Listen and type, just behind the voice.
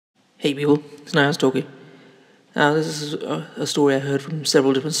Hey people, it's Niall Stokey. Now, this is a story I heard from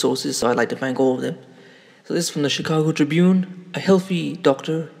several different sources, so I'd like to thank all of them. So, this is from the Chicago Tribune. A healthy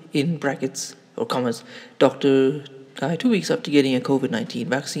doctor, in brackets or commas, doctor died 2 weeks after getting a COVID 19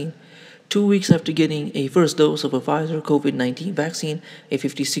 vaccine. 2 weeks after getting a first dose of a Pfizer COVID 19 vaccine, a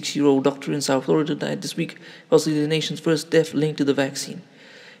 56-year-old doctor in South Florida died this week, possibly the nation's first death linked to the vaccine.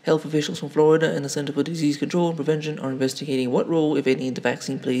 Health officials from Florida and the Center for Disease Control and Prevention are investigating what role, if any, the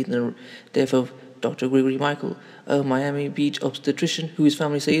vaccine played in the death of Dr. Gregory Michael, a Miami Beach obstetrician who his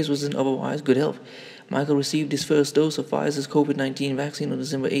family says was in otherwise good health. Michael received his first dose of Pfizer's COVID-19 vaccine on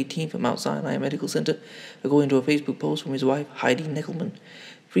December 18th at Mount Sinai Medical Center, according to a Facebook post from his wife, Heidi Neckelman.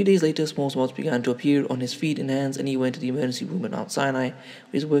 3 days later, small spots began to appear on his feet and hands, and he went to the emergency room at Mount Sinai,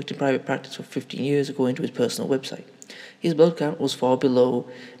 where he's worked in private practice for 15 years, according to his personal website. His blood count was far below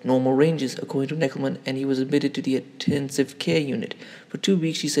normal ranges, according to Neckelman, and he was admitted to the intensive care unit. For 2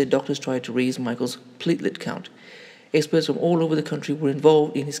 weeks, she said doctors tried to raise Michael's platelet count. Experts from all over the country were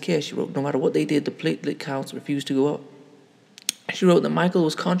involved in his care, she wrote. No matter what they did, the platelet counts refused to go up. She wrote that Michael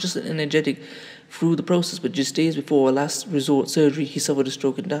was conscious and energetic through the process, but just days before a last resort surgery, he suffered a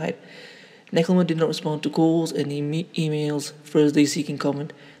stroke and died. Neckelman did not respond to calls and emails Thursday seeking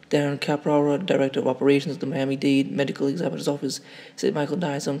comment. Darren Caprara, Director of Operations at the Miami-Dade Medical Examiner's Office, said Michael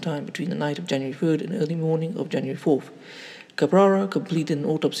died sometime between the night of January 3rd and early morning of January 4th. Caprara completed an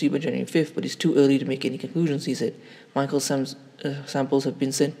autopsy by January 5th, but it's too early to make any conclusions, he said. Michael's samples have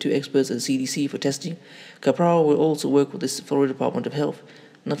been sent to experts at the CDC for testing. Caprara will also work with the Florida Department of Health.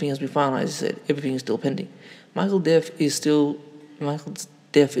 Nothing has been finalized, he said. Everything is still pending. Michael's death is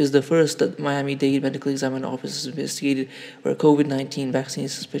the first that Miami-Dade Medical Examiner Office has investigated where a COVID-19 vaccine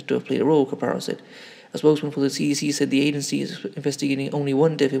is suspected to have played a role, Caprara said. A spokesman for the CDC said the agency is investigating only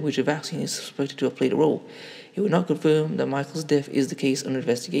one death in which a vaccine is suspected to have played a role. It would not confirm that Michael's death is the case under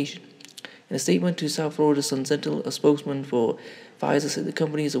investigation. In a statement to South Florida Sun Sentinel, a spokesman for Pfizer said the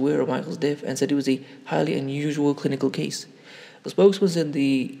company is aware of Michael's death and said it was a highly unusual clinical case. The spokesman said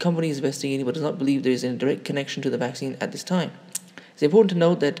the company is investigating but does not believe there is any direct connection to the vaccine at this time. It's important to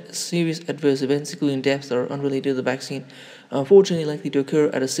note that serious adverse events, including deaths that are unrelated to the vaccine, are unfortunately likely to occur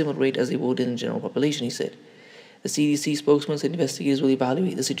at a similar rate as they would in the general population, he said. The CDC spokesman said investigators will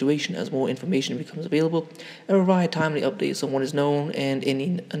evaluate the situation as more information becomes available and provide timely updates on what is known and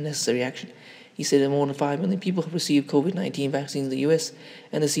any unnecessary action. He said that more than 5 million people have received COVID-19 vaccines in the U.S.,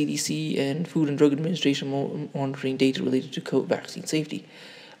 and the CDC and Food and Drug Administration monitoring data related to vaccine safety.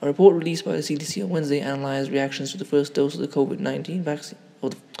 A report released by the CDC on Wednesday analyzed reactions to the first dose of the COVID-19 vaccine,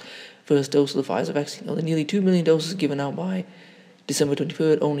 or the first dose of the Pfizer vaccine. Of the nearly 2 million doses given out by December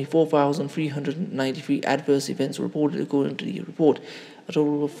 23rd, only 4,393 adverse events were reported, according to the report. A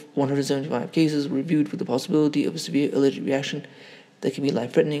total of 175 cases were reviewed for the possibility of a severe allergic reaction that can be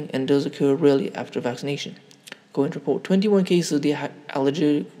life-threatening and does occur rarely after vaccination. According to the report, 21 cases of the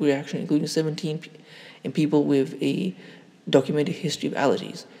allergic reaction, including 17 in people with a documented history of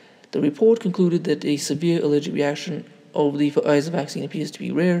allergies. The report concluded that a severe allergic reaction of the Pfizer vaccine appears to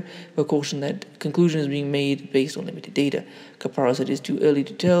be rare, but cautioned that conclusion is being made based on limited data. Caprara said it is too early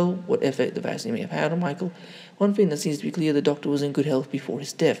to tell what effect the vaccine may have had on Michael. One thing that seems to be clear, the doctor was in good health before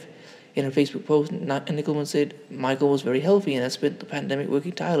his death. In her Facebook post, Neckelman said Michael was very healthy and had spent the pandemic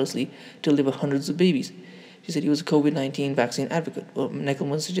working tirelessly to deliver hundreds of babies. She said he was a COVID-19 vaccine advocate. Well,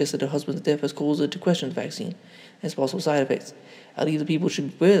 Neckelman suggested her husband's death has caused her to question the vaccine and its possible side effects. I believe the people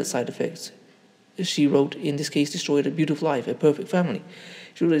should beware the side effects. She wrote, in this case, destroyed a beautiful life, a perfect family.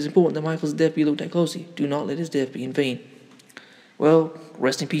 She wrote, it is important that Michael's death be looked at closely. Do not let his death be in vain. Well,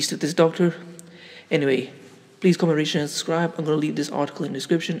 rest in peace to this doctor. Anyway, please comment, rate, share, and subscribe. I'm going to leave this article in the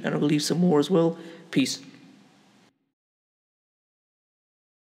description, and I'm going to leave some more as well. Peace.